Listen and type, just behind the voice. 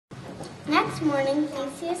Next morning,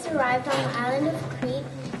 Theseus arrived on the island of Crete.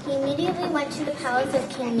 He immediately went to the palace of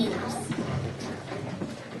King Minos.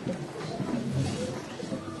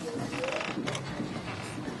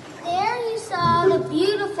 There he saw the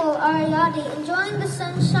beautiful Ariadne enjoying the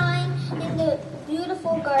sunshine in the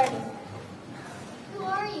beautiful garden. Who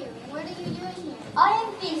are you? What are you doing here? I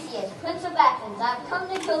am Theseus, Prince of Athens. I have come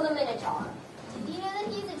to kill the Minotaur. Do you know that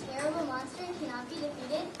he is a terrible monster and cannot be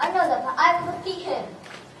defeated? I know that, but I will defeat him.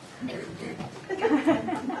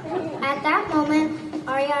 At that moment,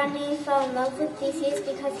 Ariadne fell in love with Theseus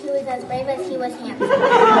because he was as brave as he was handsome.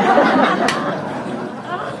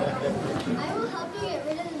 I will help you get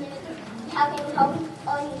rid of the Minotaur. Have him help me?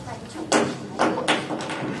 Oh, he's my choice.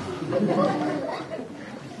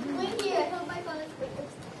 Wait here, I hope my father...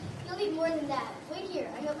 You'll need more than that. Wait here,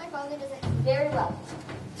 I hope my father doesn't... Very well.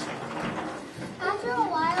 After a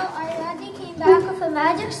while, Ariadne came back with a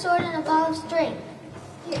magic sword and a ball of string.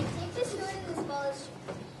 Here, take this sword and this ball of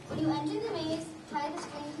string. When you enter the maze, tie the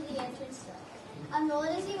string to the entrance door. Unroll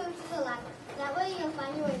it as you move to the labyrinth. That way you'll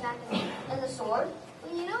find your way back again. And the sword?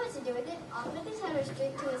 When you know what to do with it, I'll put this header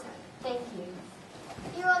straight to his heart. Thank you.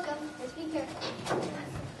 You're welcome. Just be careful.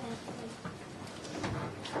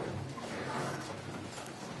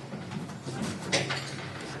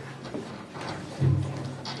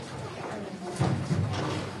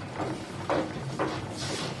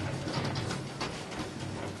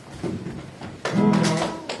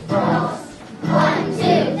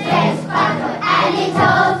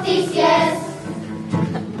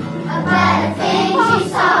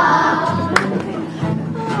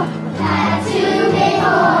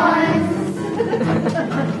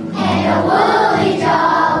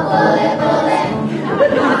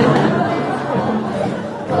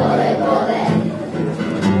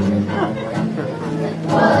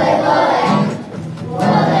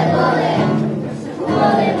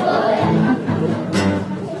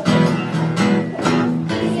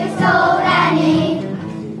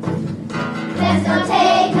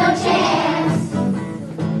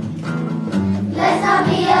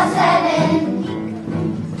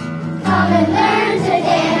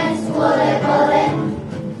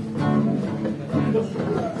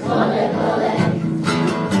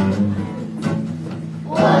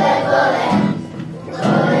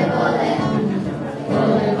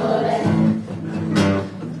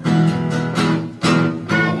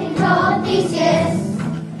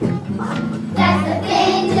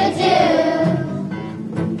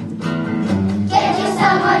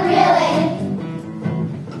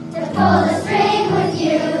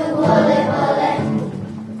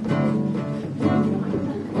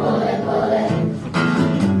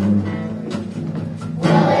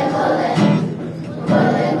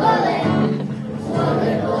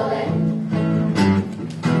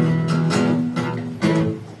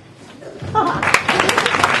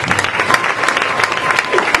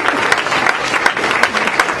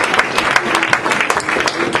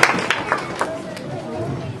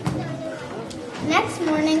 Next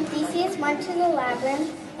morning, Theseus went to the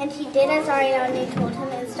labyrinth, and he did as Ariadne told him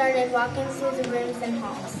and started walking through the rooms and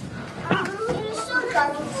halls. It is so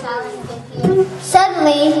dark and silent in here.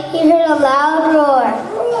 Suddenly, he heard a loud roar.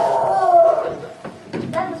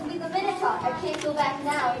 That must be the Minotaur. I can't go back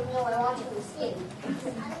now, even though I wanted to escape.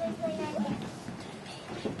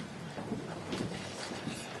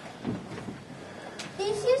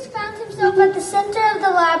 Theseus found himself at the center of the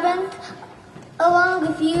labyrinth, along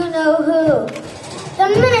with you-know-who. The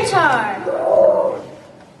Minotaur!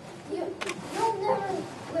 You'll never...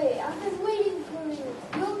 Wait, I've been waiting for you.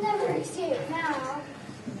 You'll never escape now.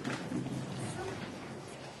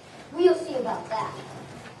 We'll see about that.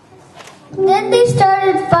 Then they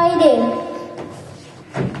started fighting.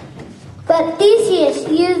 But Theseus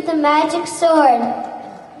used the magic sword.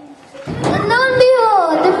 And lo and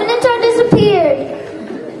behold, the Minotaur disappeared.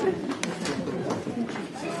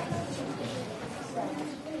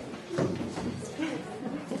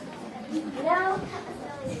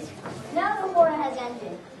 Now the war has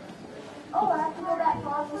ended. Oh, I have to go back to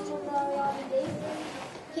office with Ariadne David.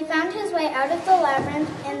 He found his way out of the labyrinth,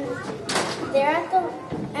 and there at the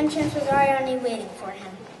entrance was Ariadne waiting for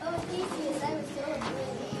him. Oh, Theseus, I was so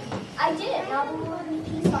afraid. I did. Now the war will be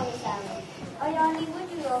peace on this island. Ariadne, would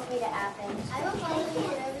you go with me to Athens? I will follow you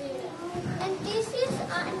wherever you go. And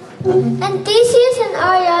Theseus and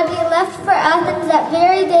Ariadne left for Athens that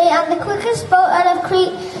very day on the quickest boat out of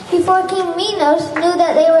Crete before King Minos knew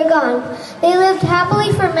that they were gone. They lived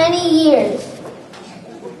happily for many years.